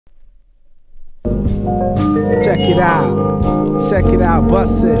Check it out,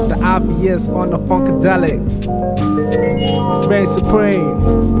 bust it. The obvious on the funkadelic. Reign supreme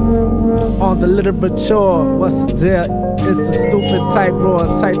on the little mature. What's the deal? It's the stupid type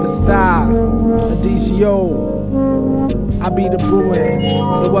raw type of style. Adagio, I be the brewing.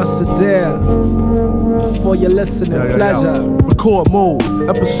 But what's the deal? For your listening pleasure. Record mode,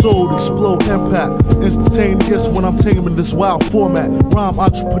 episode, explode, impact. Instantaneous when I'm taming this wild format. Rhyme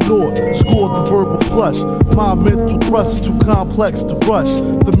entrepreneur, score the verbal flush. My mental thrust is too complex to rush.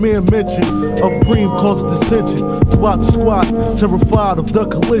 The mere mention of preem causes dissension throughout the squad, terrified of the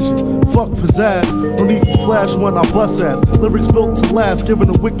collision. Fuck pizzazz, no need for flash when I bust ass. Lyrics built to last, giving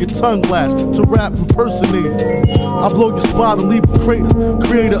a wicked tongue lash to rap impersonators. I blow your spot and leave a crater.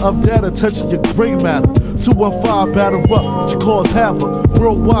 Creator of data touching your gray matter. 215 batter up to cause havoc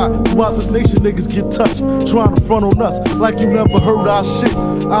worldwide. Throughout this nation, niggas get touched, trying to front on us like you never heard our shit.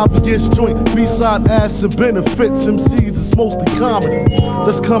 Obvious joint, B-side ass and benefits. MCs is mostly comedy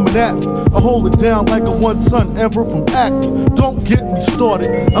that's coming at me. I hold it down like a one-ton ever from Acme. Don't get me started.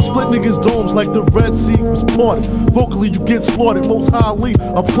 I split niggas' domes like the Red Sea was parted. Vocally, you get slaughtered. Most highly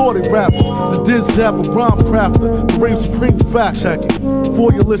applauded rapper, the diz dapper rhyme crafter, the reign supreme fact checker.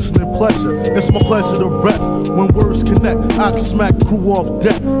 For your listening pleasure, it's my pleasure to rap. When words connect, I can smack the crew off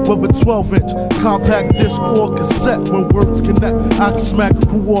deck. Whether 12-inch, compact disc or cassette. When words connect, I can smack the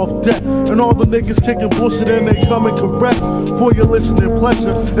crew off deck. And all the niggas kicking bullshit and they coming correct. For your listening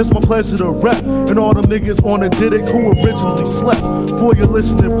pleasure, it's my pleasure to rap. And all the niggas on the did it who originally slept. For your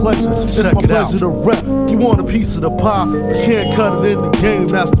listening pleasure, it's my pleasure to rap. You want a piece of the pie, but can't cut it in the game,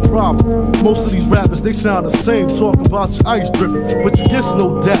 that's the problem. Most of these rappers, they sound the same, talking about your ice dripping, but you get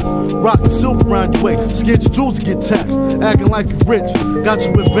no doubt. Rockin' silver around your way, scared your jewels get taxed. Acting like you rich, got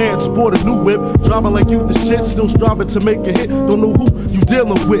you advanced, sport a new whip. Driving like you the shit, still striving to make a hit. Don't know who you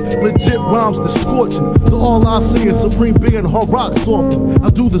dealing with, legit rhymes that's scorching. The all I see is supreme being hard rock soften. I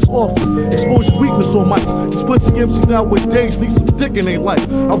do this often, expose your weakness on mics. These pussy MCs nowadays need some dick in their life.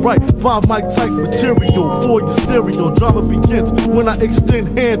 I write 5 mic type material for your stereo. Drama begins when I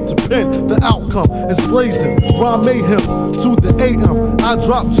extend hand to pen. The outcome is blazing, rhyme mayhem to the AM. I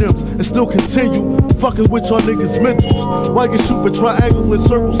drop gems and still continue fucking with y'all niggas' mentals. Why you shoot for triangle and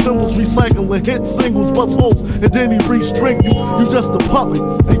circle symbols, recycling hit singles, bust holes, and then he restring you. You just a puppet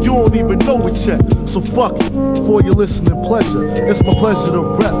and you don't even know it yet. So fuck it, for your listening pleasure, it's my pleasure to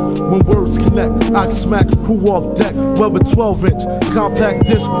rap. When words connect, I can smack a crew off deck. Whether 12-inch, compact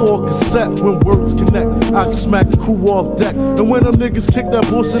disc or cassette. When words connect, I can smack the crew off deck. And when them niggas kick that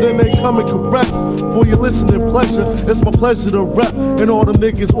bullshit and they coming correct. For your listening pleasure, it's my pleasure to rap. And all them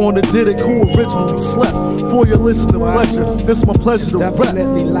niggas on the did it who originally slept. For your listening pleasure, it's my pleasure to rap.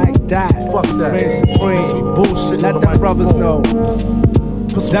 Definitely like that. Fuck that. Reign supreme. Bullshit. Let them brothers know.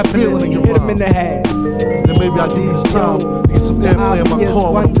 Put some feeling in your hit them in the head. Then maybe I give you time to get some airplay in my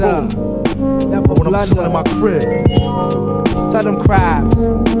car when I'm rolling. Or when I'm chilling in my crib. Tell them crabs.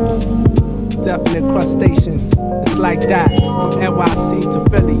 Definite crustaceans. It's like that. From NYC to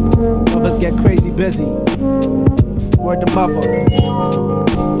Philly. Brothers get crazy busy. Word to mother.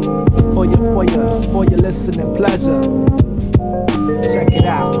 For your listening pleasure. Check it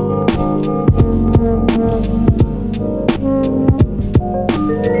out.